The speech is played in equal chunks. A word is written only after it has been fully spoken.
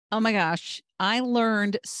Oh my gosh, I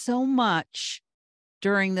learned so much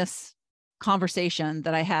during this conversation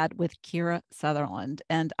that I had with Kira Sutherland,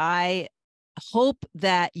 and I hope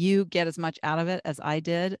that you get as much out of it as I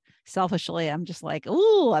did. Selfishly, I'm just like,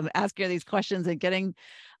 oh, I'm asking her these questions and getting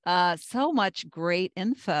so much great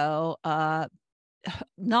info.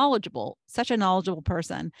 Knowledgeable, such a knowledgeable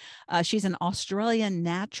person. She's an Australian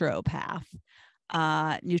naturopath,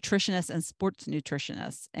 nutritionist and sports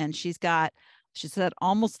nutritionist, and she said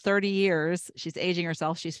almost 30 years. She's aging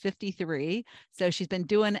herself. She's 53. So she's been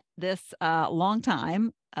doing this a long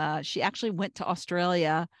time. She actually went to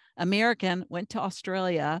Australia, went to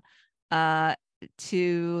Australia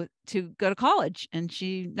to go to college, and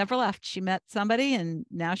she never left. She met somebody and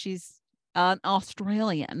now she's an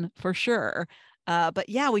Australian for sure. But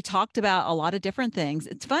yeah, we talked about a lot of different things.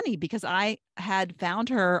 It's funny because I had found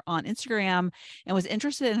her on Instagram and was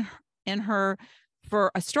interested in her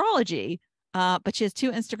for astrology. But she has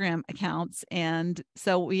two Instagram accounts. And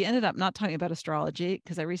so we ended up not talking about astrology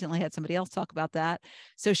because I recently had somebody else talk about that.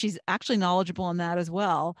 So she's actually knowledgeable in that as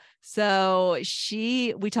well. So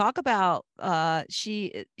we talk about,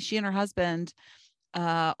 she and her husband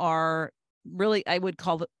are really, I would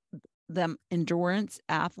call them endurance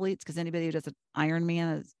athletes, because anybody who does an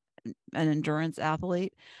Ironman is an endurance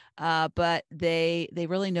athlete. But they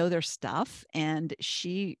really know their stuff. And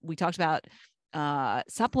we talked about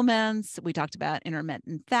supplements. We talked about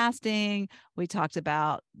intermittent fasting. We talked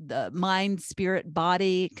about the mind, spirit,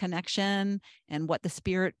 body connection and what the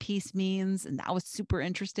spirit piece means. And that was super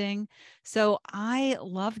interesting. So I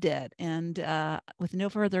loved it. And with no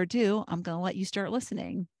further ado, I'm going to let you start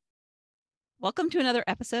listening. Welcome to another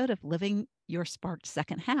episode of Living Your Sparked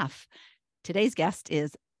Second Half. Today's guest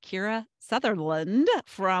is Kira Sutherland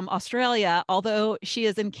from Australia, although she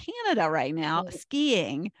is in Canada right now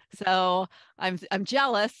skiing. So I'm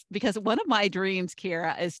jealous because one of my dreams,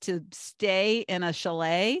 Kira, is to stay in a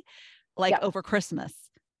chalet over Christmas.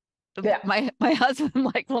 Yeah. My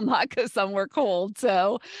husband will not go somewhere cold.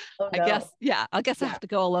 So I guess I have to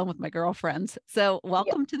go alone with my girlfriends. So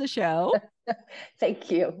welcome to the show. Thank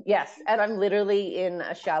you. Yes. And I'm literally in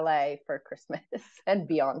a chalet for Christmas and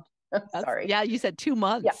beyond. Sorry. Yeah, you said 2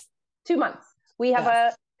 months. Yeah, 2 months.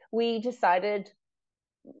 We decided,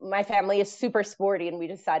 my family is super sporty, and we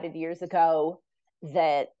decided years ago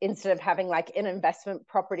that instead of having like an investment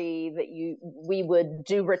property we would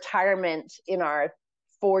do retirement in our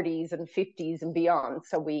 40s and 50s and beyond.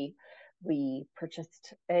 So we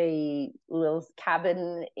purchased a little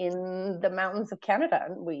cabin in the mountains of Canada,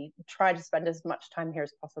 and we try to spend as much time here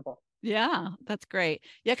as possible. Yeah, that's great.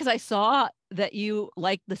 Yeah, because I saw that you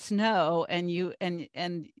like the snow, and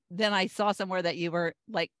then I saw somewhere that you were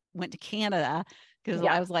went to Canada, because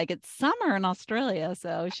I was like, it's summer in Australia.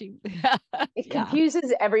 So it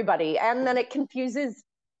confuses everybody, and then it confuses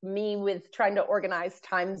me with trying to organize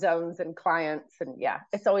time zones and clients, and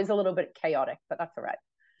it's always a little bit chaotic, but that's all right.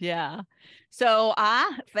 Yeah. So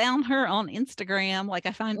I found her on Instagram.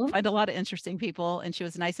 I find a lot of interesting people, and she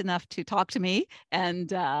was nice enough to talk to me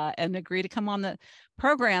and agree to come on the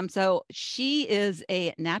program. So she is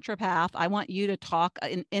a naturopath. I want you to talk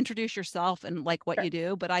and introduce yourself and what you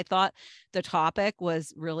do. But I thought the topic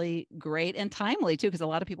was really great and timely too, because a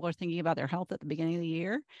lot of people are thinking about their health at the beginning of the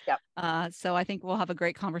year. Yep. So I think we'll have a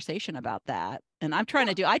great conversation about that. And I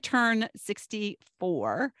turn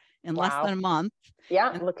 64 in less than a month.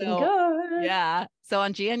 Yeah, looking good. Yeah. So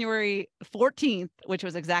on January 14th, which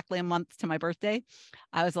was exactly a month to my birthday,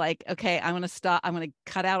 I was like, okay, I'm going to stop. I'm going to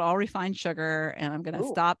cut out all refined sugar, and I'm going to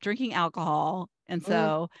stop drinking alcohol. And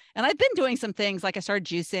so, and I've been doing some things, like I started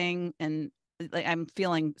juicing, and I'm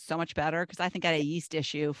feeling so much better, because I think I had a yeast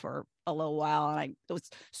issue for a little while, and it was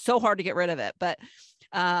so hard to get rid of it. But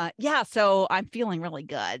so I'm feeling really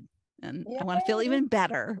good, and I want to feel even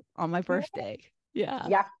better on my birthday. Yeah.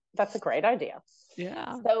 Yeah, that's a great idea.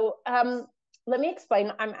 Yeah. So let me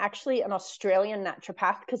explain. I'm actually an Australian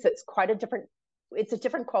naturopath, because it's a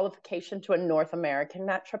different qualification to a North American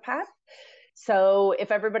naturopath. So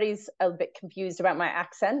if everybody's a bit confused about my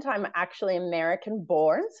accent, I'm actually American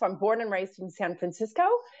born. So I'm born and raised in San Francisco.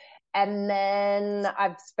 And then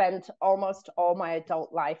I've spent almost all my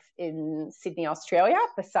adult life in Sydney, Australia,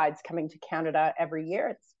 besides coming to Canada every year.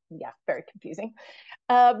 It's very confusing.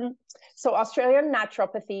 So Australian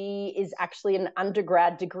Naturopathy is actually an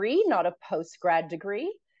undergrad degree, not a postgrad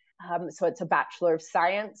degree. So it's a Bachelor of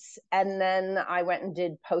Science. And then I went and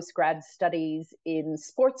did postgrad studies in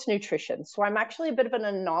sports nutrition. So I'm actually a bit of an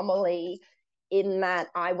anomaly in that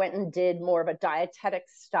I went and did more of a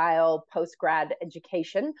dietetics style postgrad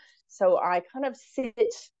education. So I kind of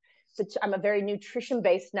I'm a very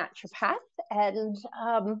nutrition-based naturopath. And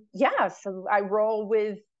so I roll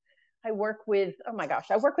with I work with, oh my gosh,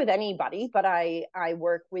 I work with anybody, but I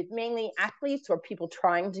work with mainly athletes or people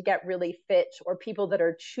trying to get really fit or people that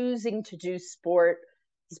are choosing to do sport,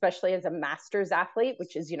 especially as a master's athlete,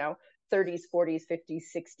 which is, 30s, 40s, 50s,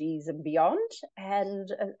 60s, and beyond.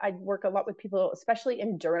 And I work a lot with people, especially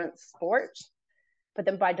endurance sport. But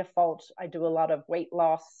then by default, I do a lot of weight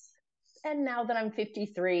loss. And now that I'm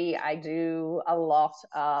 53, I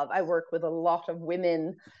work with a lot of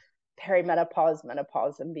women, perimenopause,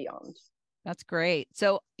 menopause, and beyond. That's great.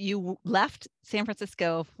 So you left San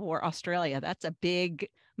Francisco for Australia. That's a big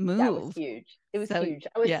That was move. huge. It was So huge.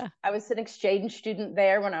 yeah. I was an exchange student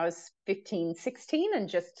there when I was 15, 16, and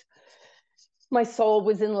just my soul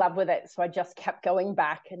was in love with it. So I just kept going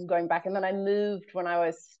back and going back. And then I moved when I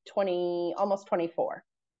was 20, almost 24.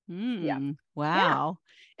 Yeah. Yeah. Wow.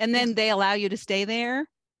 And Yeah. then they allow you to stay there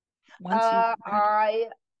once you graduate?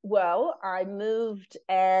 I moved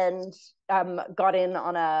and got in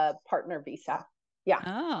on a partner visa. Yeah.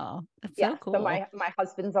 Oh, that's so Yeah. So cool. my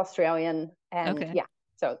husband's Australian, and Okay. yeah,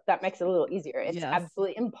 so that makes it a little easier. It's Yes.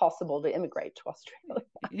 absolutely impossible to immigrate to Australia.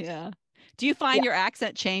 Yeah. Do you find Yeah. your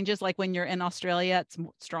accent changes like when you're in Australia, it's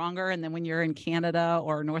stronger, and then when you're in Canada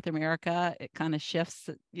or North America, it kind of shifts?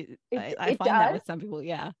 I It find that does. with some people.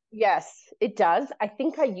 Yeah. Yes, it does. I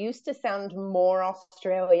think I used to sound more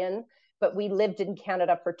Australian, but we lived in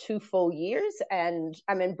Canada for 2 full years, and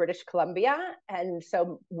I'm in British Columbia. And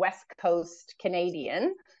so West Coast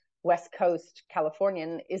Canadian, West Coast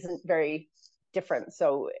Californian isn't very different.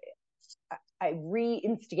 So I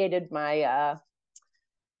reinstigated my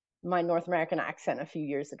North American accent a few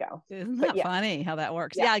years ago. Isn't But that yeah, funny how that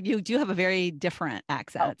works? yeah, Yeah, you do have a very different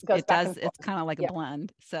accent. it goes It back does, and forth. it's kind of like a Yeah,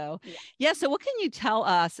 blend. So, yeah. yeah. So, what can you tell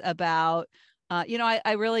us about?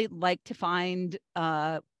 I really like to find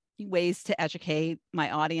ways to educate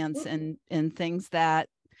my audience and things that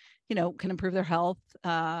can improve their health,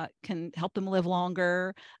 can help them live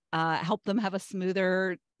longer, help them have a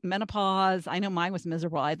smoother menopause. I know mine was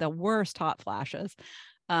miserable. I had the worst hot flashes.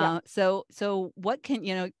 Yeah. So what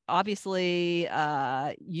can, obviously,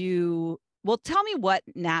 well, tell me what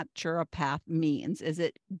naturopath means. Is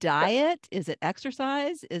it Sure. diet? Is it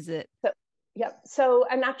exercise? Is it? So, yeah. So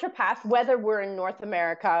a naturopath, whether we're in North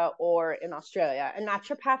America or in Australia, a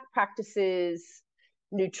naturopath practices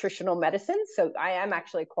nutritional medicine. So I am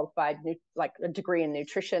actually qualified, like a degree in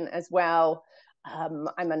nutrition as well.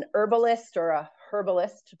 I'm an herbalist or a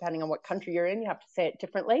herbalist, depending on what country you're in. You have to say it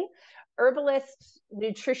differently. Herbalist,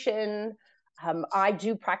 nutrition. I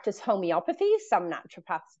do practice homeopathy. Some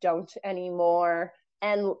naturopaths don't anymore.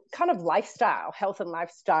 And kind of lifestyle, health and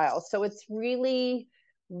lifestyle. So it's really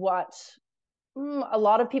what a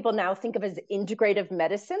lot of people now think of as integrative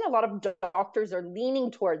medicine. A lot of doctors are leaning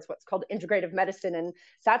towards what's called integrative medicine, and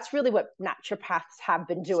that's really what naturopaths have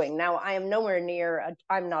been doing. Now, I am nowhere near,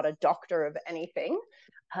 I'm not a doctor of anything.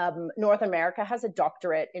 North America has a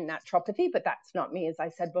doctorate in naturopathy, but that's not me, as I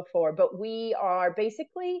said before. But we are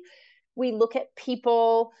basically, we look at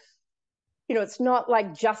people, it's not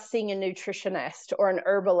like just seeing a nutritionist or an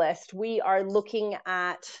herbalist. We are looking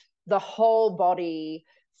at the whole body,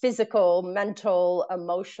 physical, mental,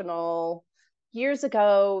 emotional. Years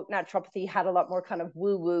ago, naturopathy had a lot more kind of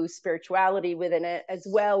woo-woo spirituality within it as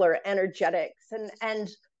well, or energetics. And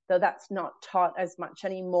though that's not taught as much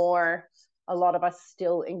anymore, a lot of us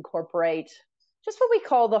still incorporate just what we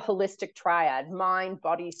call the holistic triad: mind,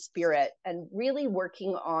 body, spirit, and really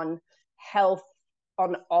working on health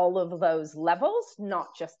on all of those levels, not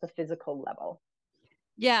just the physical level.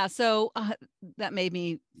 Yeah. So that made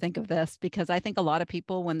me think of this because I think a lot of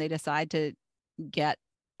people, when they decide to get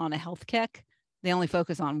on a health kick, they only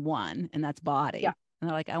focus on one, and that's Yeah. body. And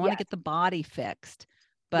they're like, I want to Yes. get the body fixed.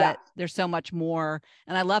 Yeah. But there's so much more.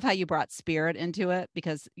 And I love how you brought spirit into it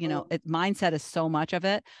because, mindset is so much of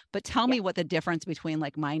it. But tell Yeah. me what the difference between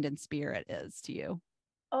like mind and spirit is to you.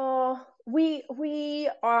 We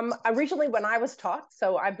originally, when I was taught,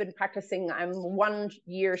 so I've been practicing, I'm 1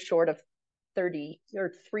 year short of 30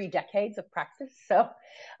 or 3 decades of practice. So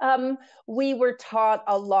we were taught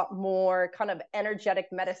a lot more kind of energetic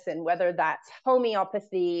medicine, whether that's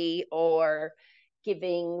homeopathy or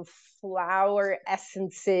giving flower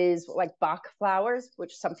essences like Bach flowers,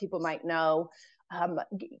 which some people might know.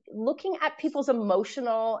 Looking at people's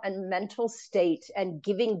emotional and mental state and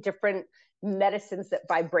giving different medicines that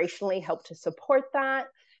vibrationally help to support that,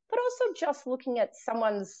 but also just looking at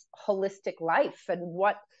someone's holistic life and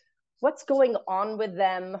what's going on with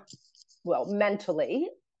them, well, mentally,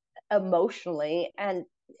 emotionally, and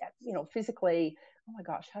physically. Oh my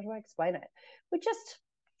gosh, how do I explain it?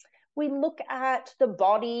 We look at the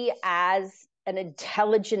body as an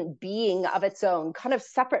intelligent being of its own, kind of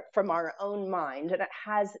separate from our own mind. And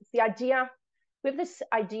it's the idea, we have this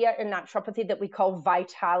idea in naturopathy that we call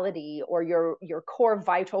vitality, or your core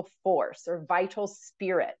vital force or vital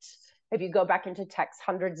spirit. If you go back into texts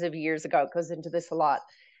hundreds of years ago, it goes into this a lot.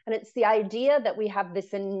 And it's the idea that we have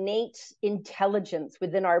this innate intelligence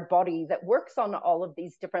within our body that works on all of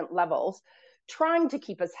these different levels, trying to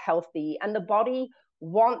keep us healthy. And the body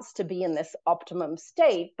wants to be in this optimum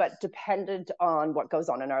state, but dependent on what goes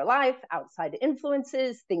on in our life, outside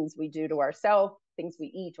influences, things we do to ourselves, things we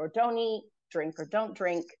eat or don't eat, drink or don't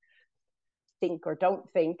drink, think or don't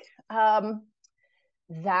think,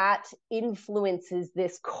 that influences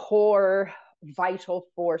this core vital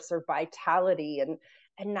force or vitality. And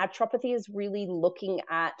naturopathy is really looking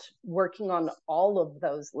at working on all of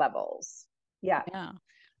those levels. Yeah.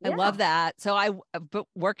 I love that. So I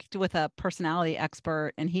worked with a personality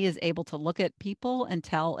expert, and he is able to look at people and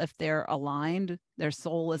tell if they're aligned, their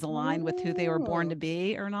soul is aligned with who they were born to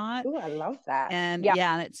be or not. Oh, I love that. And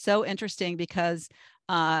and it's so interesting because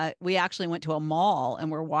we actually went to a mall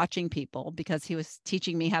and we're watching people because he was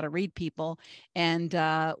teaching me how to read people. And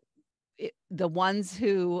the ones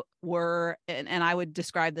who were, and I would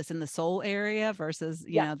describe this in the soul area versus,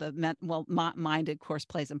 you know, the mind, of course,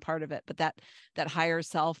 plays in part of it, but that higher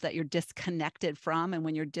self that you're disconnected from. And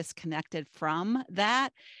when you're disconnected from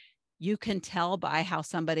that, you can tell by how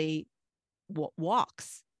somebody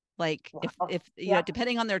walks, like if you know,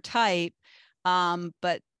 depending on their type,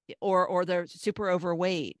 but or they're super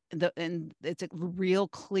overweight, and it's real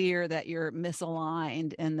clear that you're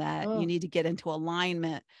misaligned and that you need to get into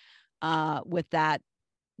alignment with that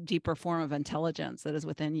deeper form of intelligence that is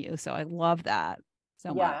within you. So I love that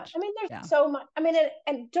so much. I mean, there's so much. I mean,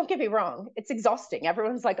 and don't get me wrong, it's exhausting.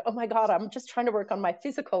 Everyone's like, oh my God, I'm just trying to work on my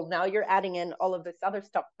physical. Now you're adding in all of this other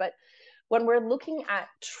stuff. But when we're looking at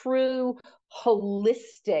true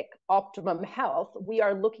holistic optimum health, we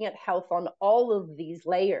are looking at health on all of these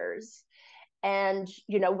layers. And,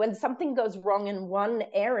 you know, when something goes wrong in one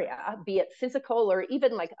area, be it physical or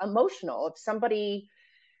even like emotional, if somebody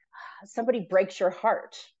breaks your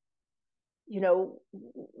heart, you know,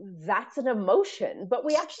 that's an emotion, but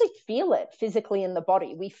we actually feel it physically in the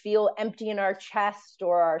body. We feel empty in our chest,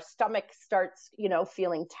 or our stomach starts, you know,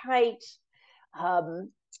 feeling tight.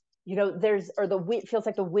 You know, it feels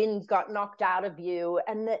like the wind got knocked out of you.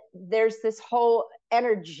 And there's this whole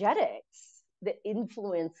energetics that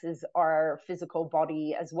influences our physical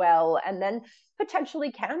body as well, and then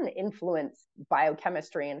potentially can influence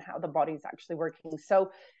biochemistry and how the body's actually working.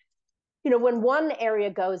 So, you know, when one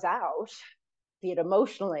area goes out, be it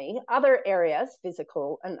emotionally, other areas,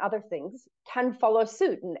 physical and other things, can follow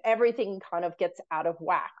suit, and everything kind of gets out of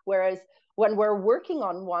whack. Whereas when we're working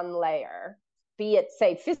on one layer, be it,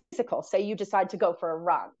 say, physical, say you decide to go for a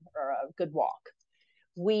run or a good walk,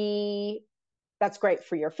 that's great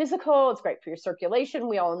for your physical, it's great for your circulation.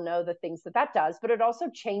 We all know the things that does, but it also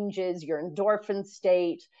changes your endorphin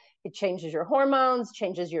state. It changes your hormones,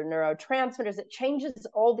 changes your neurotransmitters. It changes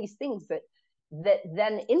all these things that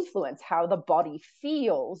then influence how the body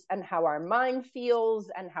feels and how our mind feels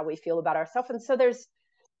and how we feel about ourselves. And so there's,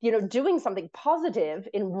 you know, doing something positive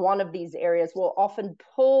in one of these areas will often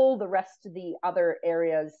pull the rest of the other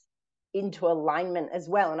areas into alignment as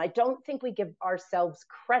well. And I don't think we give ourselves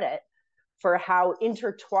credit for how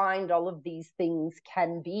intertwined all of these things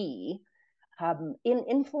can be in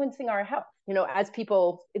influencing our health. You know, as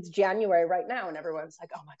people, it's January right now, and everyone's like,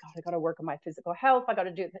 oh my God, I got to work on my physical health. I got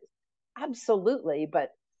to do this. Absolutely. But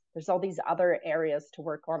there's all these other areas to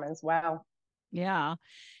work on as well. Yeah.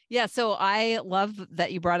 So I love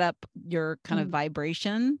that you brought up your kind of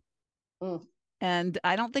vibration. And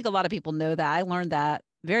I don't think a lot of people know that. I learned that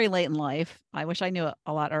very late in life. I wish I knew it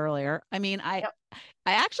a lot earlier. I mean, I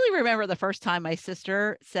actually remember the first time my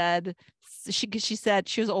sister said, she said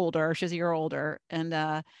she was older, she was a year older.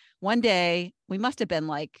 And one day we must have been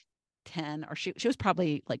like 10, or she was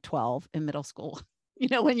probably like 12 in middle school, you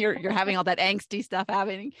know, when you're having all that angsty stuff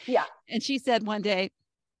happening. Yeah. And she said one day,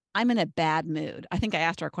 I'm in a bad mood. I think I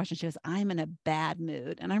asked her a question. She goes, I'm in a bad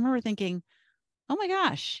mood. And I remember thinking, oh my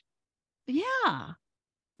gosh, yeah,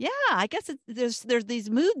 I guess there's these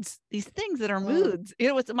moods, these things that are moods. You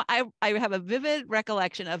know, I have a vivid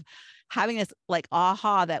recollection of having this like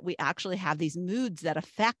aha that we actually have these moods that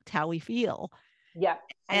affect how we feel. Yeah,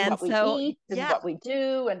 and what we eat, and what we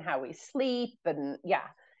do, and how we sleep, and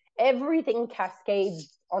everything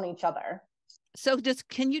cascades on each other. So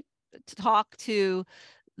can you talk to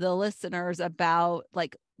the listeners about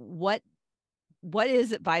like what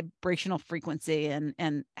is it, vibrational frequency,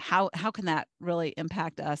 and how can that really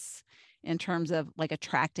impact us in terms of like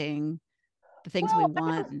attracting the things we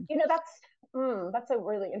want? You know, That's a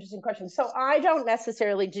really interesting question. So I don't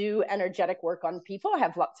necessarily do energetic work on people. I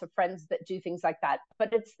have lots of friends that do things like that,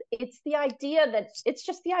 but it's the idea that it's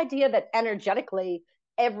just the idea that energetically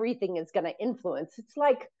everything is going to influence. It's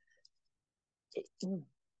like, oh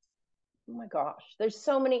my gosh, there's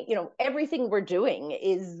so many, everything we're doing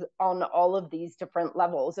is on all of these different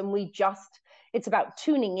levels, and it's about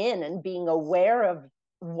tuning in and being aware of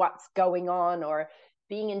what's going on, or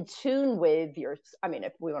being in tune with your, I mean,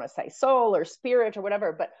 if we want to say soul or spirit or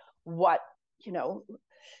whatever, but what,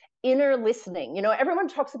 inner listening. Everyone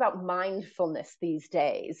talks about mindfulness these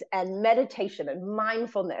days, and meditation and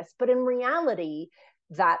mindfulness, but in reality,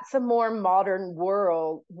 that's a more modern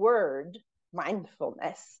word,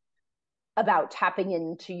 mindfulness, about tapping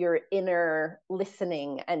into your inner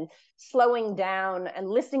listening and slowing down and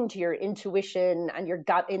listening to your intuition and your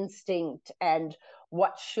gut instinct and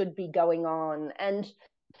what should be going on. And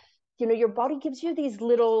your body gives you these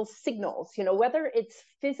little signals, whether it's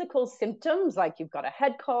physical symptoms like you've got a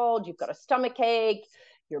head cold, you've got a stomach ache,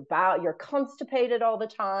 you're constipated all the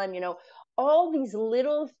time, all these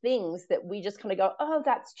little things that we just kind of go, oh,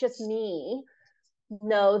 that's just me.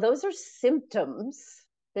 No, those are symptoms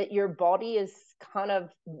that your body's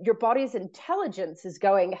intelligence is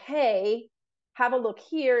going, hey, have a look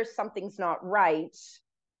here, something's not right.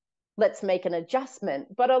 Let's make an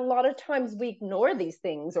adjustment. But a lot of times we ignore these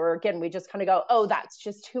things, or again, we just kind of go, oh, that's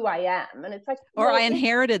just who I am. And it's like, or I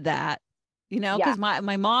inherited that, because yeah.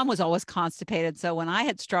 my mom was always constipated. So when I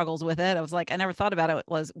had struggles with it, I was like, I never thought about it. It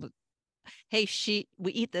was, hey,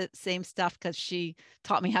 we eat the same stuff because she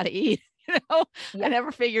taught me how to eat. Yeah. I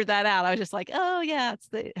never figured that out. I was just like, oh yeah, it's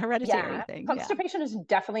the hereditary thing. Constipation is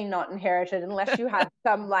definitely not inherited unless you have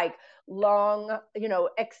some like long,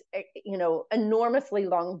 enormously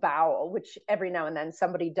long bowel, which every now and then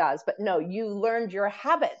somebody does. But no, you learned your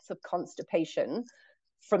habits of constipation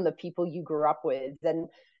from the people you grew up with. And,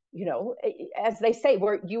 as they say,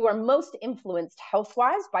 you are most influenced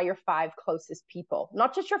health-wise by your 5 closest people,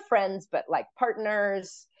 not just your friends, but like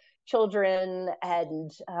partners, children,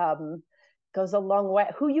 and goes a long way.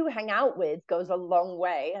 Who you hang out with goes a long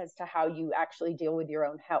way as to how you actually deal with your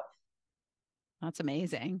own health. That's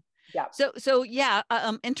amazing. Yeah. So yeah,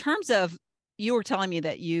 in terms of, you were telling me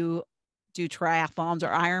that you do triathlons or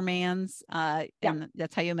Ironmans, and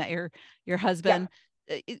that's how you met your husband.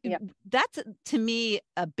 Yeah. That's to me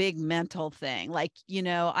a big mental thing. Like,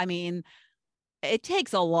 I mean, it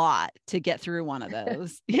takes a lot to get through one of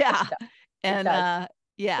those. Yeah. And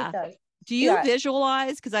yeah. It does. Do you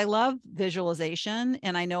visualize? Because I love visualization,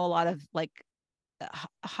 and I know a lot of like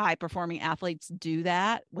high performing athletes do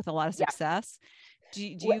that with a lot of success. Do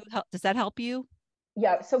you help? Does that help you?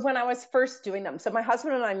 Yeah. So when I was first doing them, so my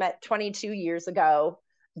husband and I met 22 years ago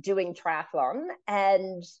doing triathlon.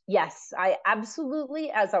 And yes, I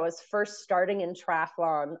absolutely, as I was first starting in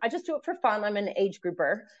triathlon, I just do it for fun. I'm an age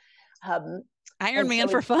grouper. Ironman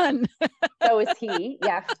for fun. So is he.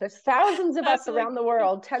 Yeah. There's thousands of us around the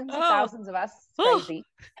world, tens of thousands of us. It's crazy.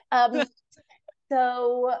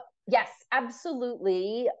 So yes,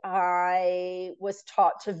 absolutely. I was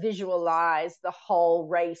taught to visualize the whole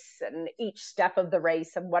race and each step of the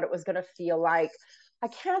race and what it was going to feel like. I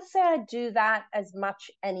can't say I do that as much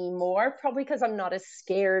anymore, probably because I'm not as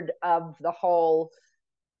scared of the whole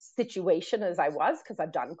situation as I was, because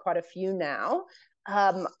I've done quite a few now.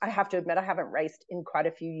 I have to admit, I haven't raced in quite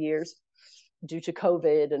a few years due to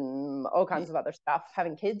COVID and all kinds of other stuff,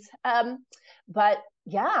 having kids. But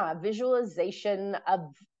yeah, visualization of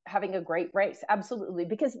having a great race, absolutely.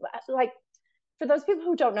 Because like, for those people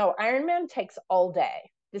who don't know, Ironman takes all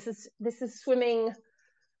day. This is swimming.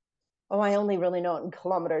 Oh, I only really know it in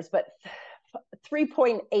kilometers, but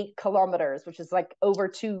 3.8 kilometers, which is like over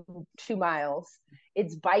two miles.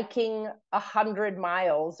 It's biking 100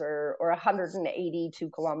 miles or 182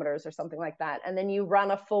 kilometers or something like that. And then you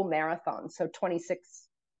run a full marathon. So 26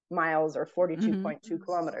 miles or 42.2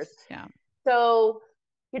 kilometers. Yeah. So,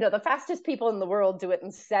 the fastest people in the world do it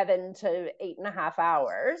in 7 to 8.5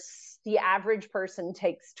 hours. The average person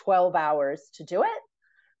takes 12 hours to do it,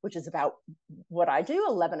 which is about what I do,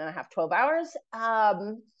 11 and a half, 12 hours.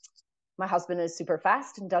 My husband is super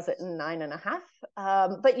fast and does it in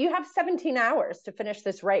 9.5. But you have 17 hours to finish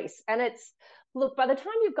this race. And look, by the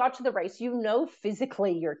time you've got to the race,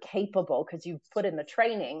 physically you're capable because you've put in the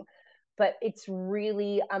training, but it's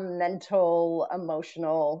really a mental,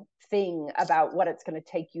 emotional thing about what it's going to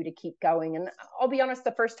take you to keep going. And I'll be honest,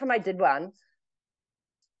 the first time I did one,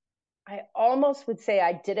 I almost would say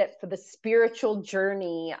I did it for the spiritual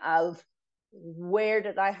journey of, where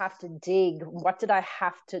did I have to dig? Where did I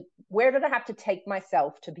have to take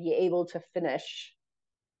myself to be able to finish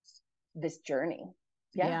this journey?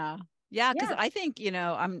 Yeah. Yeah, because Yeah. I think,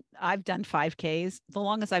 I've done 5Ks. The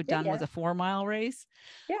longest I've Yeah. done was Yeah. a 4 mile race.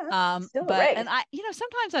 Yeah. Still a But and race. I,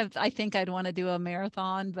 sometimes I think I'd want to do a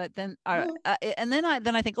marathon, but then Mm, and then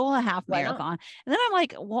I think, oh, a half why not? marathon. And then I'm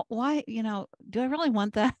like, why, do I really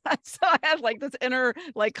want that? So I have like this inner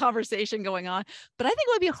like conversation going on. But I think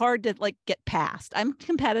it would be hard to like get past. I'm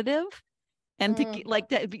competitive, and to Mm, like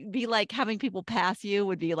to be like having people pass you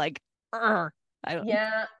would be like, I don't.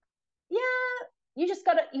 yeah. Yeah. You just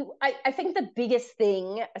gotta I think the biggest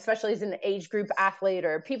thing, especially as an age group athlete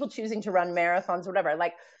or people choosing to run marathons, whatever,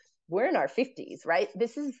 like we're in our 50s, right?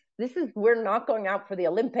 This is we're not going out for the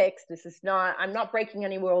Olympics. This is not, I'm not breaking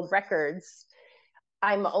any world records.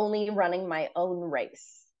 I'm only running my own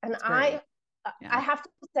race. And It's great. I Yeah. have to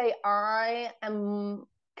say I am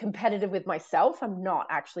competitive with myself. I'm not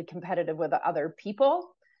actually competitive with other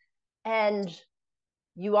people. And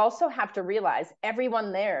you also have to realize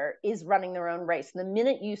everyone there is running their own race. And the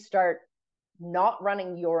minute you start not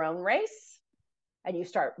running your own race and you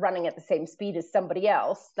start running at the same speed as somebody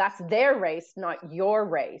else, that's their race, not your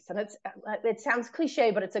race. And it sounds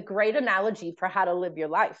cliche, but it's a great analogy for how to live your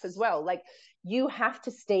life as well. Like you have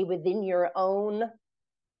to stay within your own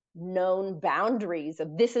known boundaries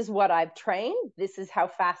of this is what I've trained, this is how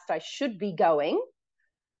fast I should be going.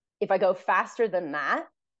 If I go faster than that,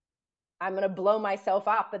 I'm going to blow myself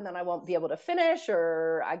up and then I won't be able to finish,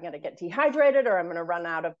 or I'm going to get dehydrated, or I'm going to run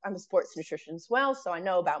out of, I'm a sports nutrition as well, so I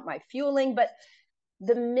know about my fueling. But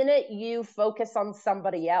the minute you focus on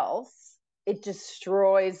somebody else, it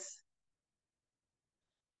destroys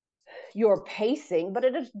your pacing, but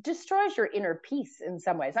it destroys your inner peace in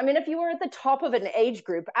some ways. I mean, if you were at the top of an age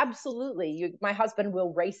group, absolutely, my husband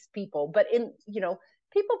will race people, but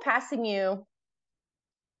people passing you,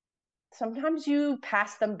 sometimes you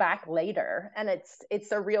pass them back later, and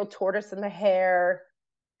it's a real tortoise in the hare,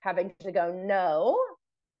 having to go, no,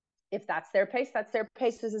 if that's their pace, that's their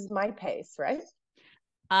pace, this is my pace, right?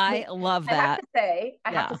 I love I have that. to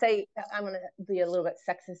say, Yeah. I'm going to be a little bit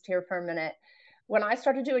sexist here for a minute. When I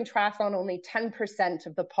started doing triathlon, only 10%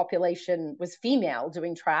 of the population was female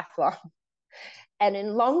doing triathlon. And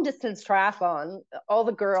in long distance triathlon, all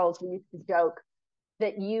the girls, we used to joke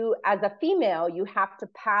that you, as a female, you have to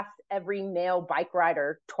pass every male bike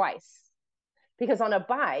rider twice. Because on a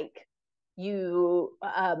bike, if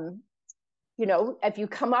you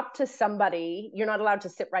come up to somebody, you're not allowed to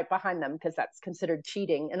sit right behind them because that's considered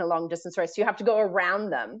cheating in a long distance race. So you have to go around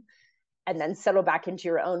them and then settle back into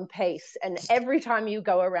your own pace. And every time you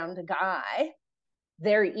go around a guy,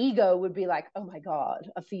 their ego would be like, oh my God,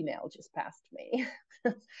 a female just passed me.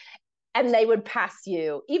 And they would pass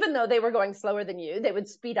you, even though they were going slower than you, they would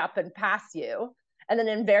speed up and pass you. And then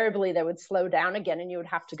invariably they would slow down again and you would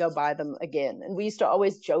have to go by them again. And we used to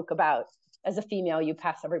always joke about, as a female, you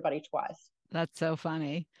pass everybody twice. That's so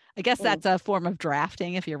funny. I guess Mm. that's a form of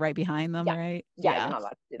drafting if you're right behind them, Yeah. right? Yeah, you're Yeah. not allowed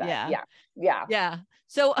to do that. Yeah. Yeah. Yeah. Yeah.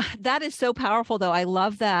 So that is so powerful though. I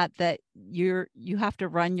love that you have to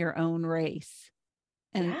run your own race,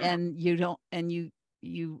 Yeah. and you don't, and you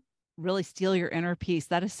really steal your inner peace.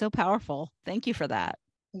 That is so powerful. Thank you for that.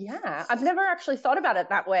 Yeah. I've never actually thought about it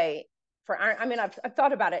that way. I've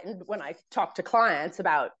thought about it when I talk to clients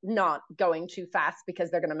about not going too fast because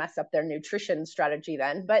they're going to mess up their nutrition strategy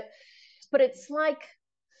then. But it's like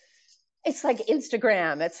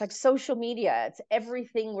Instagram, it's like social media, it's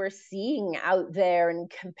everything we're seeing out there and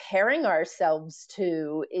comparing ourselves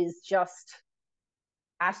to is just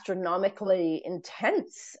astronomically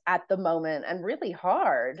intense at the moment and really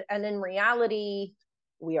hard. And in reality,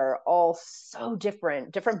 we are all so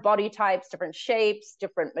different body types, different shapes,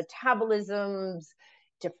 different metabolisms,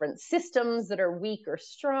 different systems that are weak or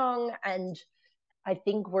strong. And I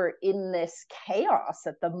think we're in this chaos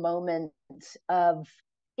at the moment of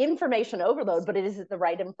information overload, but it isn't the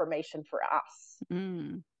right information for us.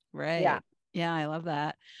 Yeah. Right. Yeah, I love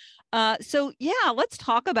that. So yeah, let's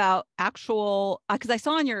talk about actual, because I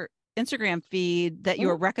saw on your Instagram feed that you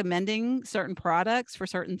were Mhm. recommending certain products for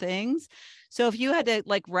certain things. So if you had to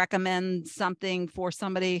like recommend something for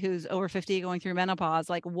somebody who's over 50 going through menopause,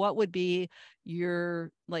 like what would be your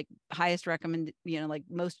like highest recommend, like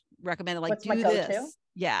most recommended, like What's my do go-to? this.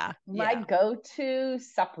 Yeah. My Yeah. go-to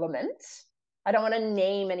supplement. I don't want to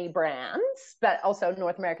name any brands, but also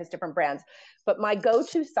North America's different brands. But my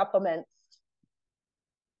go-to supplement,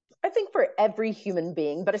 I think for every human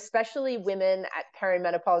being, but especially women at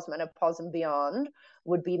perimenopause, menopause, and beyond,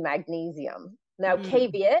 would be magnesium. Now, Mm.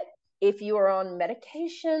 caveat, If you are on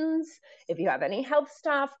medications, if you have any health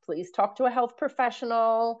stuff, please talk to a health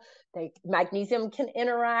professional. Magnesium can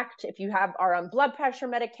interact. If you are on blood pressure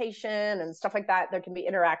medication and stuff like that, there can be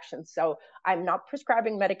interactions. So I'm not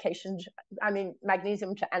prescribing magnesium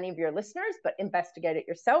to any of your listeners, but investigate it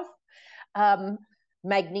yourself.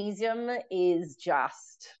 Magnesium is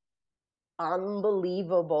just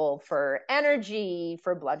unbelievable for energy,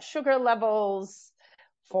 for blood sugar levels,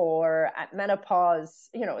 for at menopause.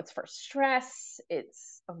 It's for stress.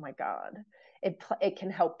 It's, oh my God, it can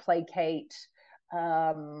help placate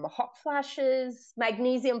hot flashes.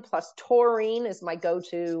 Magnesium plus taurine is my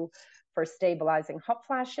go-to for stabilizing hot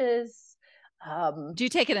flashes. Do you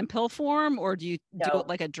take it in pill form, or do you do it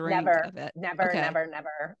like a drink of it?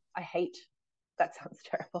 Never. I hate, that sounds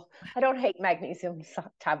terrible. I don't hate magnesium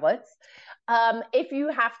tablets. If you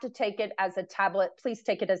have to take it as a tablet, please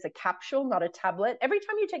take it as a capsule, not a tablet. Every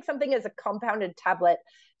time you take something as a compounded tablet,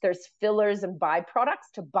 there's fillers and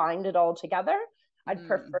byproducts to bind it all together. I'd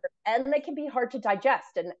prefer, and they can be hard to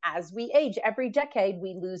digest. And as we age, every decade,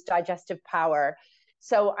 we lose digestive power.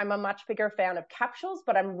 So I'm a much bigger fan of capsules,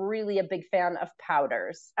 but I'm really a big fan of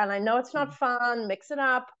powders. And I know it's not fun, mix it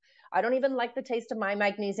up. I don't even like the taste of my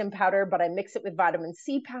magnesium powder, but I mix it with vitamin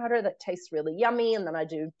C powder that tastes really yummy. And then I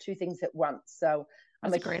do two things at once. So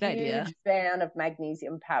I'm a great idea. Huge fan of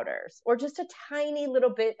magnesium powders, or just a tiny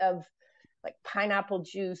little bit of like pineapple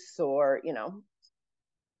juice, or,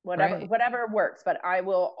 whatever works. But I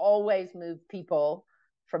will always move people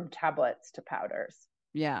from tablets to powders.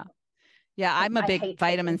 Yeah. Yeah. I'm a big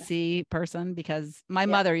vitamin C person, because my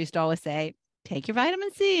mother used to always say, take your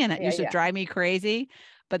vitamin C. And it used to drive me crazy.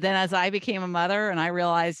 But then as I became a mother and I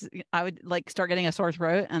realized I would like start getting a sore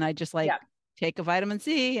throat, and I just take a vitamin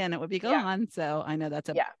C and it would be gone. So I know that's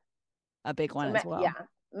a big one as well. Yeah.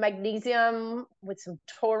 Magnesium with some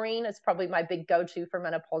taurine is probably my big go-to for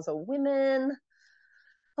menopausal women.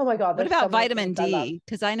 Oh my God. What about vitamin D?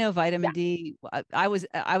 Because I know vitamin D, I was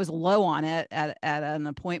low on it at an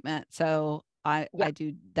appointment. So I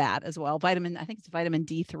do that as well. I think it's vitamin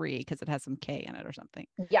D3, because it has some K in it or something.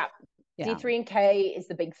 Yeah. D3 and K is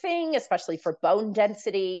the big thing, especially for bone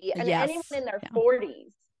density. And anyone in their 40s,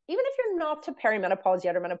 even if you're not to perimenopause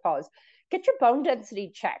yet or menopause, get your bone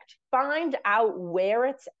density checked. Find out where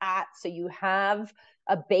it's at, so you have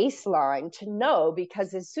a baseline to know,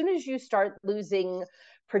 because as soon as you start losing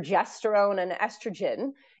progesterone and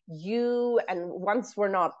estrogen, and once we're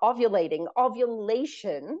not ovulating,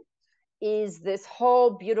 ovulation is this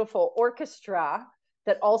whole beautiful orchestra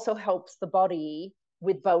that also helps the body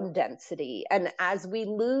with bone density. And as we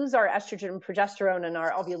lose our estrogen and progesterone in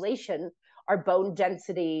our ovulation, our bone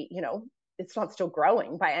density, it's not still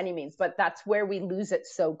growing by any means, but that's where we lose it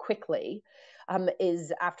so quickly,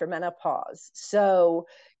 is after menopause. So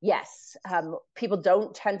yes, people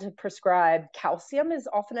don't tend to prescribe calcium as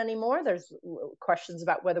often anymore. There's questions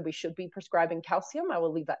about whether we should be prescribing calcium. I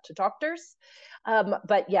will leave that to doctors.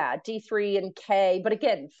 But yeah, D3 and K. But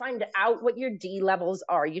again, find out what your D levels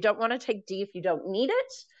are. You don't want to take D if you don't need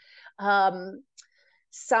it.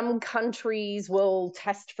 Some countries will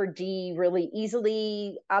test for D really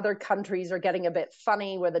easily. Other countries are getting a bit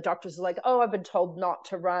funny, where the doctors are like, oh, I've been told not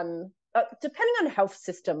to run. Depending on health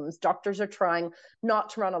systems, doctors are trying not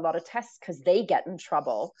to run a lot of tests because they get in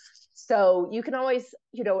trouble. So you can always,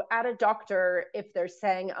 at a doctor, if they're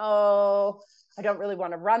saying, oh, I don't really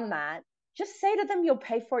want to run that, just say to them, you'll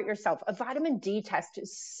pay for it yourself. A vitamin D test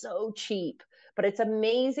is so cheap, but it's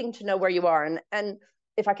amazing to know where you are. And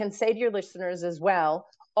if I can say to your listeners as well,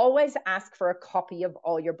 always ask for a copy of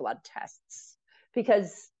all your blood tests,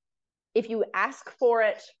 because if you ask for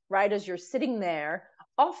it right as you're sitting there,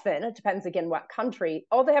 often, it depends again what country,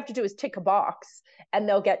 all they have to do is tick a box and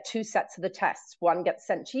they'll get two sets of the tests. One gets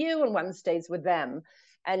sent to you and one stays with them.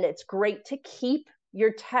 And it's great to keep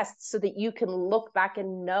your tests so that you can look back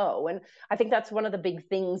and know. And I think that's one of the big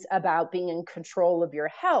things about being in control of your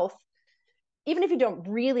health. Even if you don't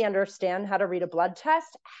really understand how to read a blood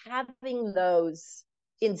test, having those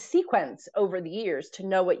in sequence over the years to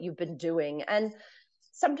know what you've been doing. And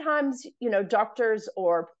sometimes, doctors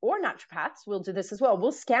or naturopaths will do this as well.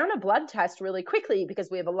 We'll scan a blood test really quickly because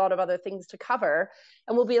we have a lot of other things to cover.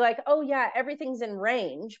 And we'll be like, oh yeah, everything's in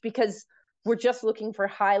range, because we're just looking for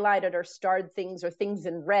highlighted or starred things or things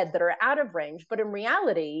in red that are out of range. But in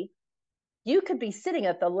reality, you could be sitting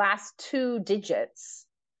at the last 2 digits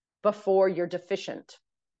before you're deficient.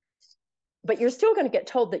 But you're still going to get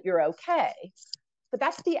told that you're okay. But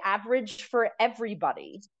that's the average for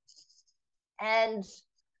everybody. And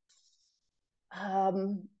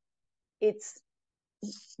it's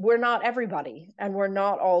we're not everybody, and we're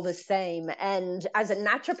not all the same. And as a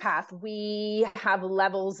naturopath, we have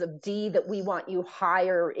levels of D that we want you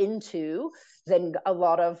higher into than a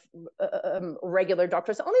lot of regular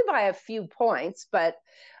doctors, only by a few points. But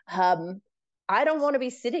I don't want to be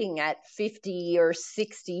sitting at 50 or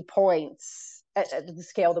 60 points at the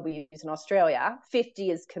scale that we use in Australia. 50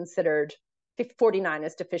 is considered, 49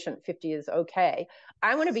 is deficient, 50 is okay.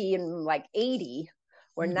 I want to be in like 80,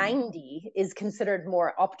 where 90 is considered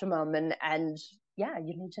more optimum. And yeah,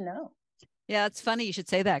 you need to know. Yeah, it's funny you should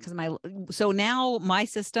say that, because so now my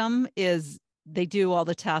system is, they do all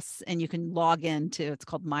the tests and you can log into, it's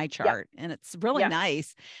called My Chart, and it's really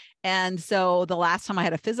nice. And so the last time I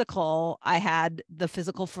had a physical, I had the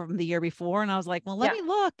physical from the year before, and I was like, well, let me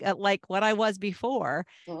look at like what I was before.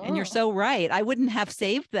 And you're so right. I wouldn't have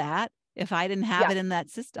saved that if I didn't have it in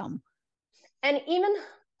that system. And even,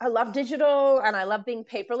 I love digital and I love being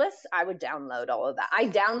paperless. I would download all of that. I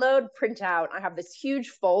download, print out. I have this huge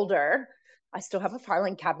folder. I still have a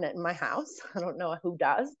filing cabinet in my house. I don't know who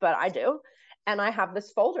does, but I do. And I have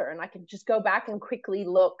this folder, and I can just go back and quickly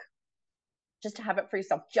look, just to have it for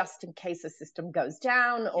yourself, just in case the system goes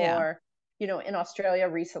down. Or, you know, in Australia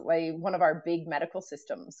recently, one of our big medical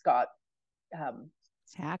systems got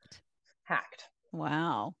hacked.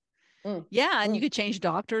 Wow. Yeah. And you could change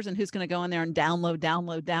doctors and who's going to go in there and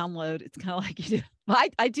download. It's kind of like you do.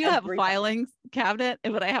 I do have a filing cabinet,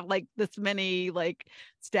 but I have like this many like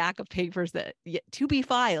stack of papers that to be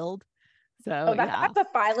filed. So I have a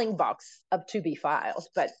filing box of to be filed,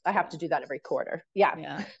 but I have to do that every quarter. Yeah.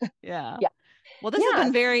 Well, this has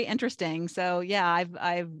been very interesting. So yeah,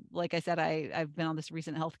 I've like I said, I've been on this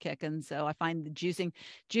recent health kick, and so I find the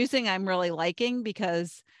juicing I'm really liking,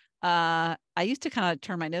 because I used to kind of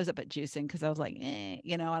turn my nose up at juicing because I was like,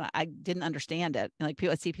 you know, and I didn't understand it. And like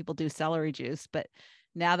I see people do celery juice, but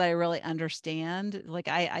now that I really understand, like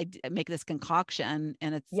I make this concoction,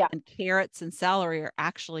 and it's and carrots and celery are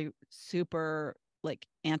actually super like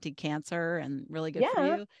anti-cancer and really good for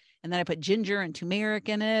you. And then I put ginger and turmeric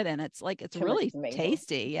in it, and it's like, it's really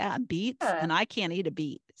tasty. Yeah. Beets. And I can't eat a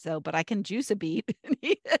beet. So, but I can juice a beet and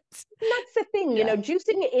eat it. And that's the thing, you know,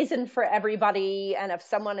 juicing isn't for everybody. And if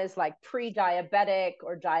someone is like pre-diabetic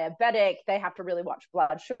or diabetic, they have to really watch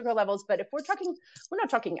blood sugar levels. But if we're not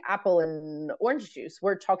talking apple and orange juice.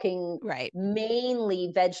 We're talking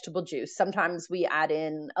mainly vegetable juice. Sometimes we add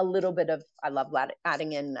in a little bit of, I love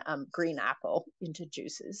adding in green apple into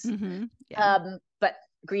juices. But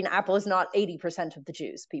green apple is not 80% of the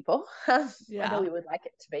juice, people. I know we would like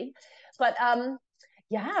it to be. But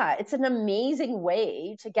yeah, it's an amazing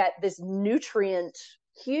way to get this nutrient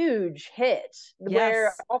huge hit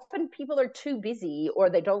where often people are too busy or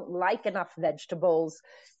they don't like enough vegetables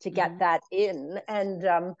to get that in. And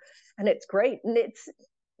it's great. And it's,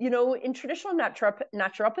 you know, in traditional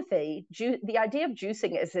naturopathy, the idea of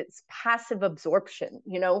juicing is it's passive absorption.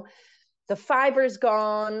 You know, the fiber's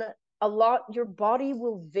gone, your body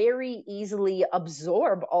will very easily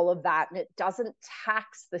absorb all of that, and it doesn't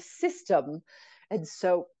tax the system. And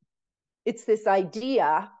so it's this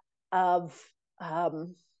idea of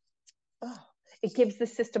it gives the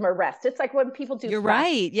system a rest. It's like when people do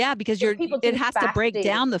right. Yeah, because it has to break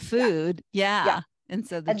down the food. And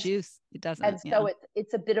so the juice, it doesn't. And so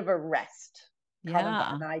it's a bit of a rest kind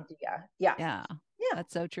of an idea. Yeah.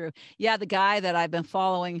 That's so true. Yeah. The guy that I've been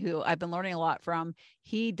following, who I've been learning a lot from,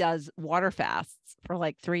 he does water fasts for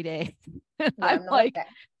like 3 days. I'm like,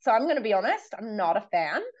 so I'm going to be honest, I'm not a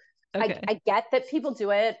fan. Okay. I get that people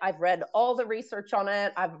do it. I've read all the research on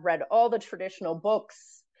it. I've read all the traditional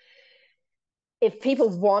books. If people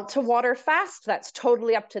want to water fast, that's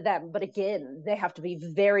totally up to them. But again, they have to be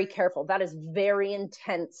very careful. That is very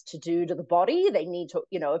intense to do to the body. They need to,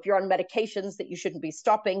 you know, if you're on medications that you shouldn't be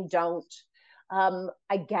stopping, don't.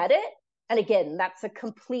 I get it. And again, that's a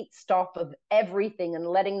complete stop of everything and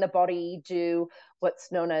letting the body do what's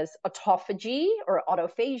known as autophagy or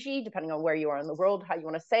autophagy, depending on where you are in the world, how you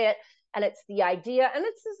want to say it. And it's the idea, and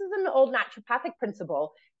this is an old naturopathic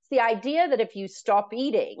principle. It's the idea that if you stop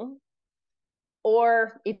eating,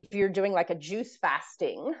 or if you're doing like a juice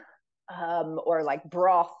fasting, or like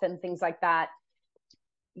broth and things like that,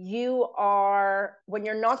 when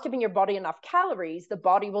you're not giving your body enough calories, the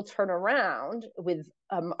body will turn around with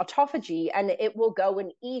autophagy, and it will go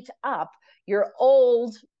and eat up your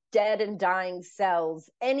old dead and dying cells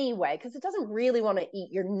anyway, because it doesn't really want to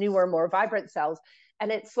eat your newer, more vibrant cells.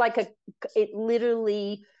 And it's like it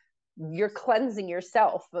literally, you're cleansing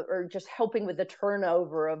yourself or just helping with the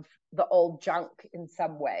turnover of the old junk in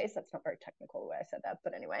some ways. That's not very technical the way I said that,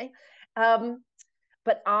 but anyway.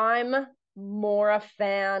 But I'm more a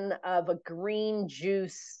fan of a green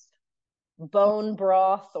juice bone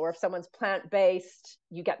broth, or if someone's plant-based,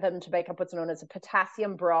 you get them to make up what's known as a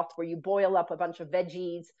potassium broth, where you boil up a bunch of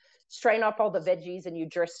veggies, strain off all the veggies, and you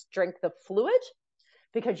just drink the fluid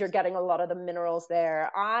because you're getting a lot of the minerals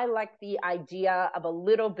there. I like the idea of a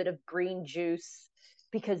little bit of green juice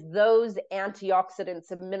because those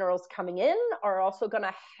antioxidants and minerals coming in are also going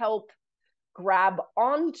to help grab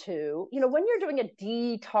onto, when you're doing a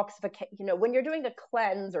detoxification, when you're doing a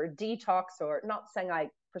cleanse or a detox, or not saying I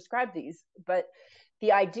prescribe these, but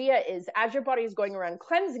the idea is as your body is going around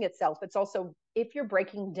cleansing itself, it's also, if you're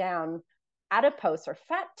breaking down adipose or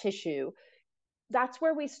fat tissue, that's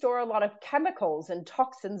where we store a lot of chemicals and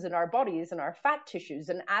toxins in our bodies and our fat tissues.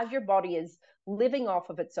 And as your body is living off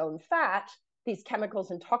of its own fat, these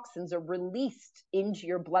chemicals and toxins are released into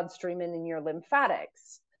your bloodstream and in your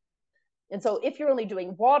lymphatics. And so if you're only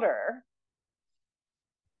doing water,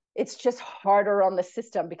 it's just harder on the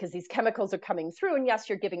system because these chemicals are coming through. And yes,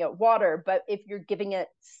 you're giving it water, but if you're giving it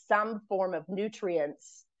some form of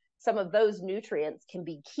nutrients, some of those nutrients can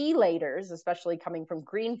be chelators, especially coming from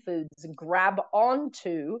green foods, and grab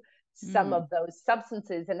onto some of those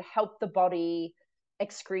substances and help the body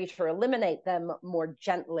excrete or eliminate them more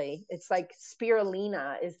gently. It's like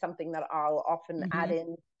spirulina is something that I'll often add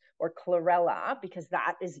in, or chlorella, because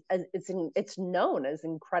that is, it's known as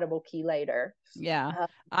incredible chelator. Yeah.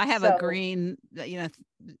 I have a green, a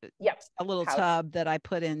little pouch. tub that I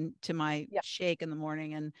put into my shake in the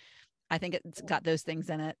morning, and I think it's got those things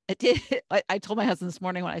in it. It did. I told my husband this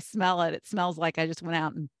morning, when I smell it, it smells like I just went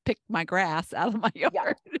out and picked my grass out of my yard.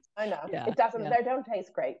 Yeah, I know. It doesn't, they don't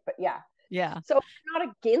taste great, but yeah. So I'm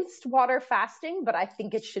not against water fasting, but I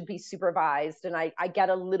think it should be supervised. And I get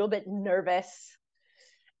a little bit nervous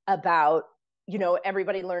about,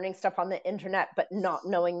 everybody learning stuff on the internet, but not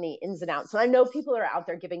knowing the ins and outs. And I know people are out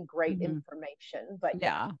there giving great information, but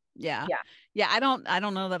yeah. I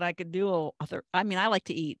don't know that I could do I mean, I like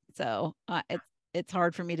to eat, so it's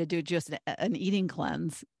hard for me to do just an eating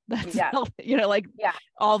cleanse. That's like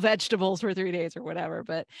all vegetables for 3 days or whatever.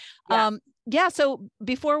 But so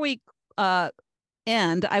before we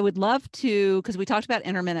end, I would love to, because we talked about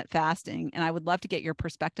intermittent fasting, and I would love to get your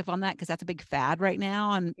perspective on that, because that's a big fad right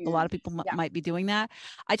now, and a lot of people might be doing that.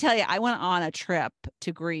 I tell you, I went on a trip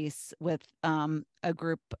to Greece with a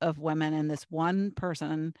group of women, and this one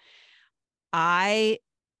person, first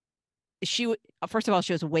of all,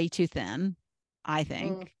 she was way too thin, I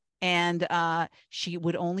think, and she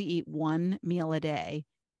would only eat one meal a day.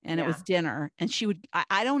 And it was dinner, and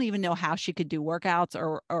I don't even know how she could do workouts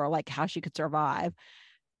or like how she could survive,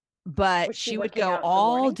 but she would go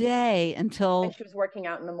all day until. And she was working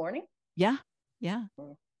out in the morning. Yeah.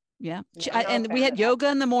 And we had yoga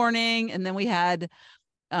in the morning, and then we had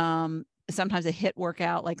sometimes a HIIT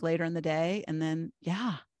workout like later in the day, and then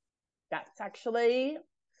that's actually,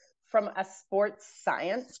 from a sports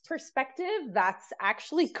science perspective, that's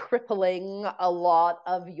actually crippling a lot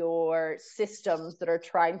of your systems that are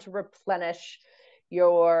trying to replenish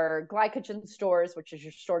your glycogen stores, which is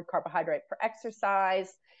your stored carbohydrate for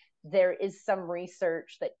exercise. There is some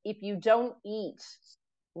research that if you don't eat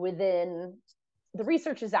the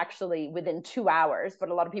research is actually within 2 hours, but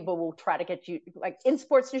a lot of people will try to get you, like in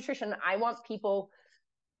sports nutrition, I want people,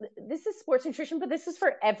 this is sports nutrition, but this is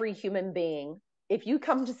for every human being. If you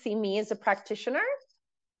come to see me as a practitioner,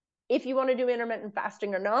 if you want to do intermittent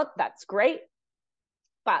fasting or not, that's great.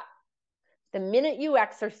 But the minute you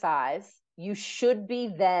exercise, you should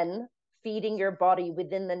be then feeding your body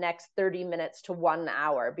within the next 30 minutes to 1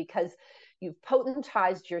 hour, because you've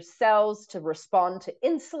potentized your cells to respond to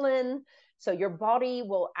insulin. So your body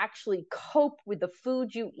will actually cope with the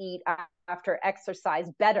food you eat after exercise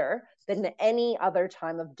better than any other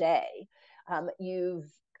time of day.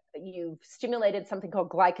 You've stimulated something called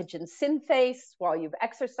glycogen synthase while you've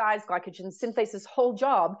exercised. Glycogen synthase's whole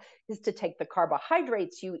job is to take the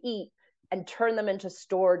carbohydrates you eat and turn them into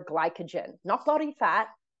stored glycogen, not body fat,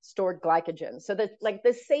 stored glycogen. So that, like,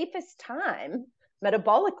 the safest time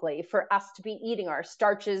metabolically for us to be eating our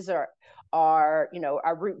starches, or our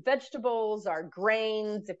root vegetables, our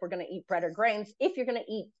grains, if we're going to eat bread or grains, if you're going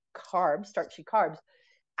to eat carbs, starchy carbs,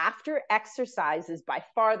 after exercise is by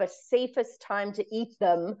far the safest time to eat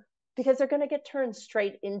them, because they're going to get turned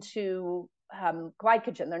straight into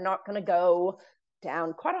glycogen. They're not going to go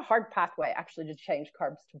down quite a hard pathway actually to change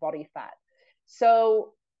carbs to body fat.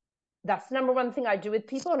 So that's the number one thing I do with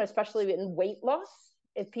people, and especially in weight loss.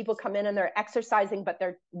 If people come in and they're exercising, but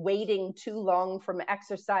they're waiting too long from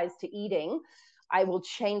exercise to eating, I will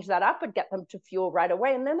change that up and get them to fuel right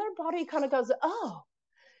away. And then their body kind of goes, oh,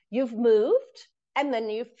 you've moved, and then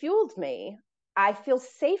you fueled me. I feel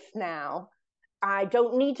safe now. I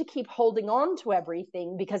don't need to keep holding on to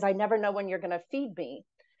everything because I never know when you're going to feed me.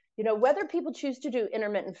 You know, whether people choose to do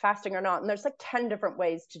intermittent fasting or not, and there's like 10 different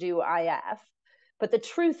ways to do IF, but the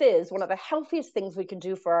truth is one of the healthiest things we can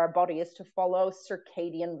do for our body is to follow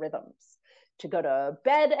circadian rhythms, to go to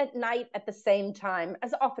bed at night at the same time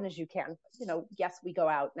as often as you can. You know, yes, we go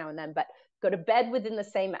out now and then, but go to bed within the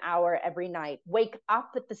same hour every night, wake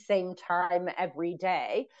up at the same time every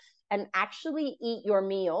day, and actually eat your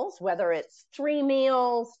meals, whether it's 3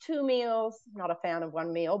 meals, 2 meals, not a fan of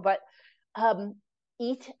 1 meal, but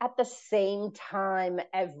eat at the same time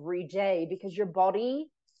every day, because your body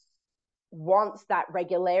wants that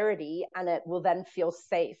regularity and it will then feel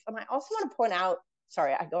safe. And I also want to point out,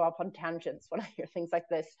 sorry, I go off on tangents when I hear things like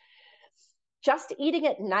this. Just eating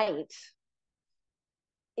at night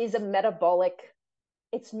is a metabolic,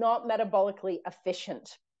 it's not metabolically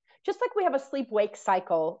efficient. Just like we have a sleep-wake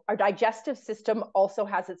cycle, our digestive system also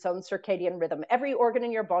has its own circadian rhythm. Every organ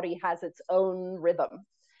in your body has its own rhythm.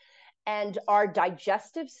 And our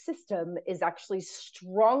digestive system is actually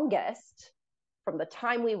strongest from the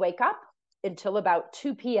time we wake up until about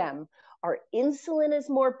 2 p.m. Our insulin is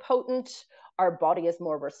more potent. Our body is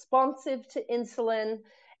more responsive to insulin.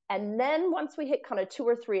 And then once we hit kind of 2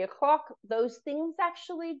 or 3 o'clock, those things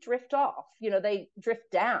actually drift off. You know, they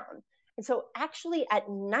drift down. And so actually at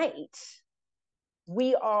night,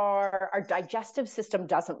 our digestive system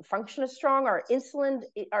doesn't function as strong. Our insulin,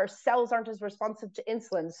 our cells aren't as responsive to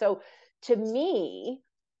insulin. So to me,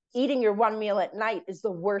 eating your 1 meal at night is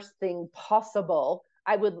the worst thing possible.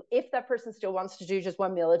 I would, if that person still wants to do just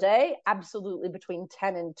 1 meal a day, absolutely between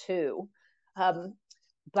 10 and 2.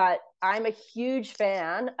 But I'm a huge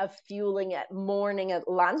fan of fueling at morning, at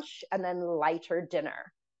lunch, and then lighter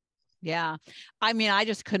dinner. Yeah. I mean, I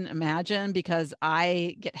just couldn't imagine because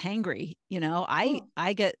I get hangry, you know,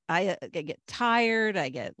 I get tired. I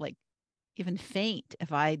get like even faint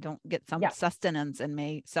if I don't get some sustenance in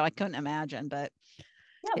me. So I couldn't imagine, but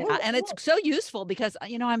yeah. And it's so useful because,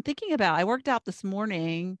 you know, I'm thinking about, I worked out this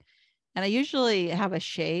morning and I usually have a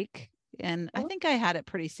shake. And I think I had it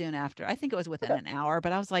pretty soon after. I think it was within an hour,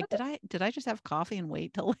 but I was like, did I just have coffee and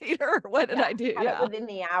wait till later? What did I do? Have it within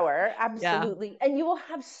the hour. Absolutely. And you will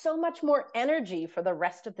have so much more energy for the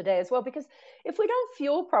rest of the day as well. Because if we don't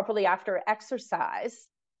fuel properly after exercise,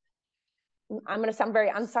 I'm going to sound very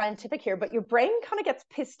unscientific here, but your brain kind of gets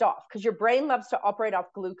pissed off because your brain loves to operate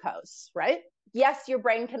off glucose, right? Yes, your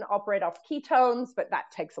brain can operate off ketones, but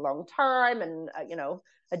that takes a long time and, you know,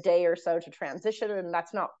 a day or so to transition. And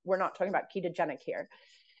we're not talking about ketogenic here.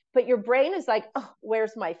 But your brain is like, oh,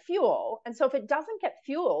 where's my fuel? And so if it doesn't get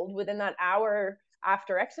fueled within that hour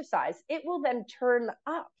after exercise, it will then turn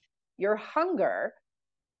up your hunger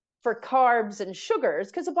for carbs and sugars,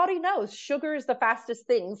 because the body knows sugar is the fastest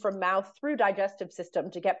thing from mouth through digestive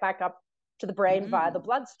system to get back up to the brain via the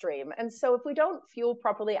bloodstream. And so if we don't fuel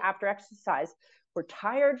properly after exercise, we're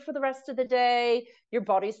tired for the rest of the day. Your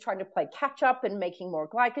body's trying to play catch up and making more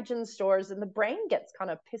glycogen stores, and the brain gets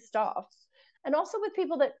kind of pissed off. And also with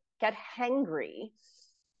people that get hangry,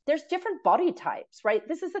 there's different body types, right?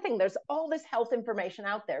 This is the thing. There's all this health information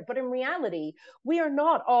out there, but in reality, we are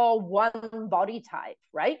not all one body type,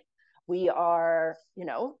 right? We are, you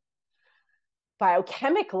know,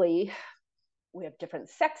 biochemically, we have different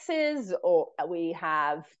sexes, or we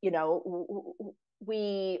have, you know,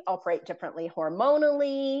 we operate differently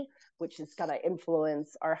hormonally, which is going to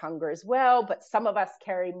influence our hunger as well. But some of us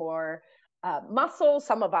carry more muscle.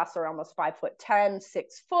 Some of us are almost 5'10",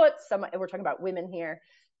 6 foot. We're talking about women here.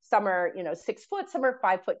 Some are, you know, 6 foot. Some are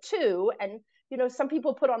 5'2", and you know, some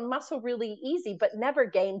people put on muscle really easy, but never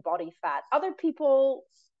gain body fat. Other people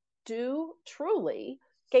do truly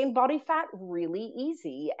gain body fat really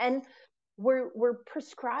easy, and we're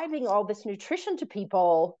prescribing all this nutrition to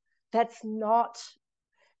people that's not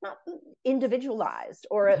individualized,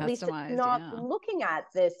 or at least it's not looking at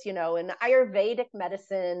this, you know. And Ayurvedic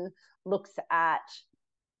medicine looks at,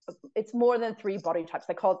 it's more than 3 body types.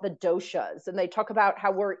 They call it the doshas, and they talk about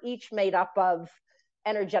how we're each made up of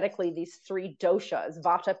energetically these 3 doshas,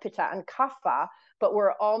 vata, pitta, and kapha, but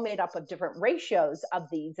we're all made up of different ratios of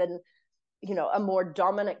these. And you know, a more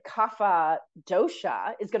dominant kapha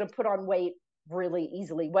dosha is going to put on weight really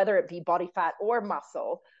easily, whether it be body fat or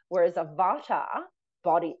muscle, whereas a vata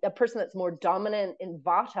body, a person that's more dominant in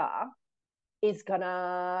vata, is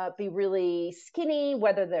gonna be really skinny,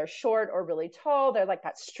 whether they're short or really tall. They're like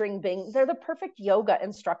that string bean. They're the perfect yoga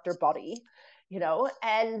instructor body, you know,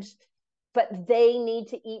 but they need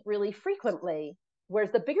to eat really frequently.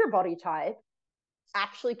 Whereas the bigger body type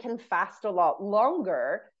actually can fast a lot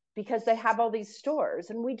longer because they have all these stores.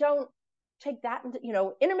 And we don't take that into, you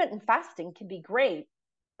know, intermittent fasting can be great,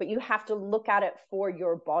 but you have to look at it for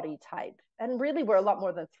your body type. And really, we're a lot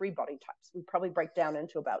more than 3 body types. We probably break down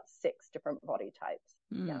into about 6 different body types.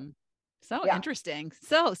 Yeah. So interesting.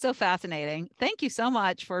 So fascinating. Thank you so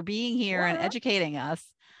much for being here and educating us.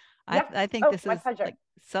 I think this my is pleasure.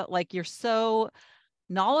 like you're so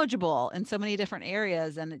knowledgeable in so many different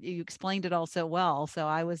areas, and you explained it all so well. So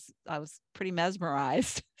I was pretty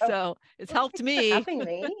mesmerized. So it's helped me. For having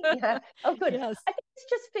me. Yeah. Oh, good. Yes. I think it's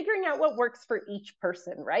just figuring out what works for each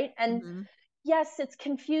person, right? And yes, it's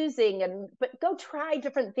confusing, but go try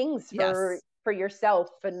different things for yourself,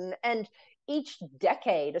 and each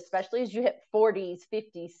decade, especially as you hit 40s,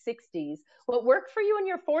 50s, 60s, what worked for you in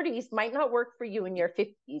your 40s might not work for you in your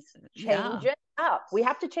 50s. Change it up. We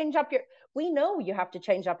have to change up we know you have to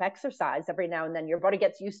change up exercise every now and then. Your body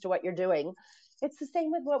gets used to what you're doing. It's the same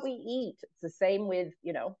with what we eat. It's the same with,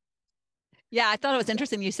 Yeah, I thought it was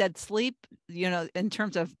interesting. You said sleep, in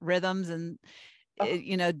terms of rhythms and,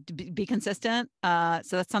 be consistent.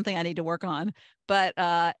 So that's something I need to work on. But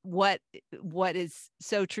what is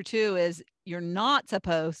so true too is you're not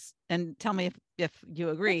supposed, and tell me if you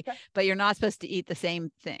agree, but you're not supposed to eat the same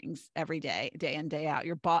things every day, day in, day out.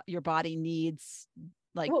 Your body needs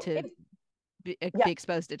be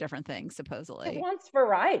exposed to different things, supposedly. It wants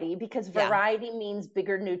variety, because variety means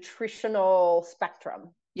bigger nutritional spectrum.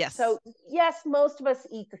 Yes. So yes, most of us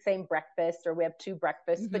eat the same breakfast, or we have 2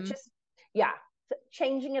 breakfasts, but just,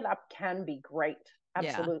 changing it up can be great.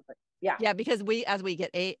 Absolutely. Yeah. Because as we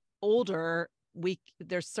get older,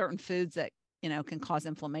 there's certain foods that, can cause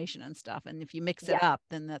inflammation and stuff. And if you mix it up,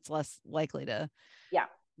 then that's less likely to.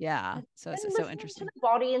 So it's so interesting. To the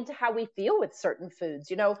body and to how we feel with certain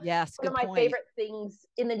foods. Yes. One of my favorite things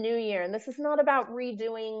in the new year, and this is not about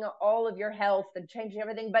redoing all of your health and changing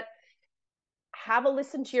everything, but have a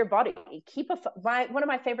listen to your body. One of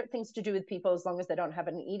my favorite things to do with people, as long as they don't have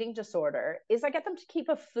an eating disorder, is I get them to keep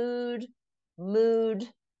a food, mood,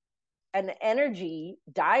 and energy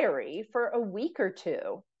diary for a week or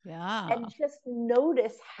 2. And just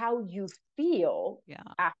notice how you feel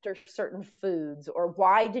after certain foods, or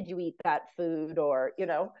why did you eat that food, or,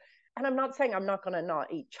 and I'm not saying I'm not going to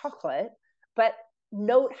not eat chocolate, but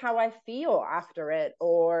note how I feel after it,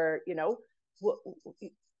 or,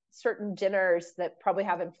 certain dinners that probably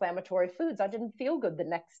have inflammatory foods. I didn't feel good the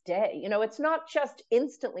next day. It's not just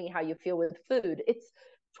instantly how you feel with food. It's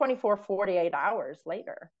 24, 48 hours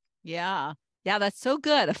later. Yeah. That's so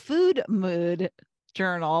good. A food mood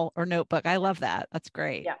journal or notebook. I love that. That's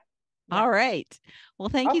great. Yeah. All right. Well,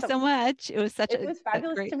 thank you so much. It was fabulous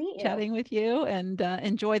great to meet you. Chatting with you, and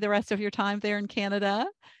enjoy the rest of your time there in Canada.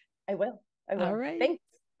 I will. All right.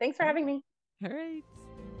 Thanks for having me. All right.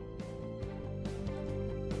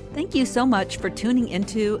 Thank you so much for tuning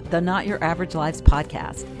into the Not Your Average Lives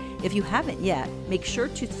podcast. If you haven't yet, make sure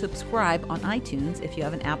to subscribe on iTunes if you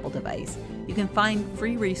have an Apple device. You can find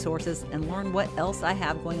free resources and learn what else I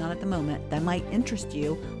have going on at the moment that might interest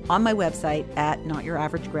you on my website at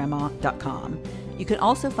notyouraveragegrandma.com. You can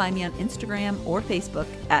also find me on Instagram or Facebook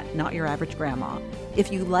at Not Your Average Grandma.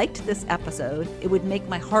 If you liked this episode, it would make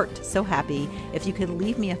my heart so happy if you could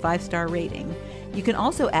leave me a 5-star rating. You can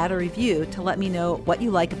also add a review to let me know what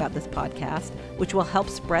you like about this podcast, which will help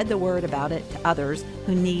spread the word about it to others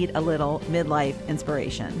who need a little midlife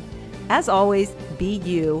inspiration. As always, be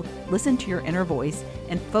you, listen to your inner voice,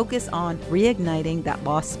 and focus on reigniting that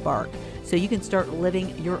lost spark so you can start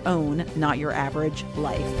living your own, not your average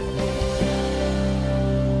life.